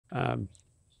Um,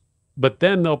 but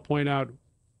then they'll point out,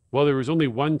 well, there was only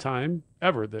one time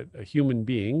ever that a human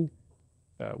being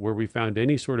where we found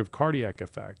any sort of cardiac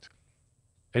effect,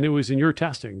 and it was in your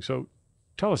testing. So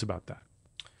tell us about that.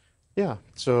 Yeah,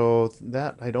 so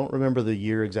that I don't remember the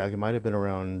year exactly. It might have been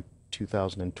around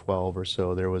 2012 or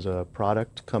so. There was a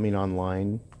product coming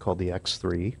online called the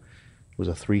X3. It was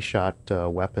a three-shot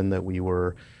weapon that we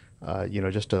were,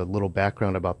 just a little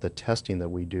background about the testing that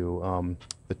we do.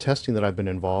 The testing that I've been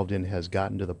involved in has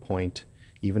gotten to the point,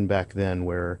 even back then,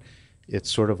 where it's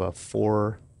sort of a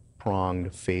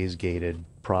four-pronged, phase-gated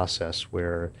process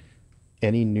where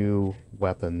any new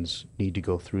weapons need to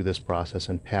go through this process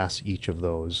and pass each of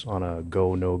those on a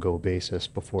go, no go basis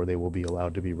before they will be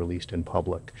allowed to be released in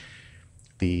public.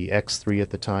 The X3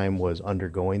 at the time was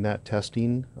undergoing that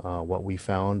testing. What we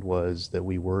found was that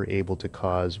we were able to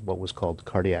cause what was called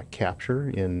cardiac capture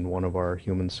in one of our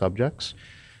human subjects.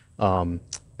 Um,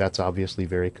 that's obviously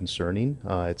very concerning.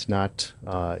 It's not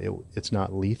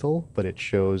lethal, but it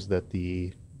shows that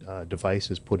the device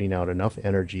is putting out enough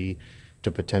energy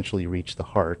to potentially reach the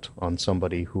heart on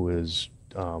somebody who is,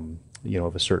 of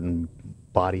a certain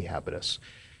body habitus.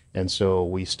 And so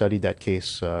we studied that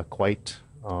case quite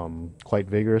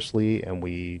vigorously, and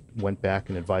we went back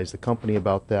and advised the company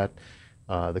about that.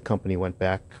 The company went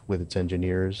back with its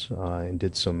engineers and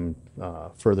did some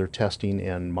further testing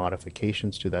and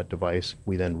modifications to that device.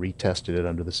 We then retested it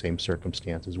under the same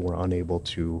circumstances. We're unable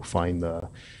to find the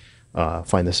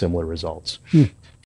similar results.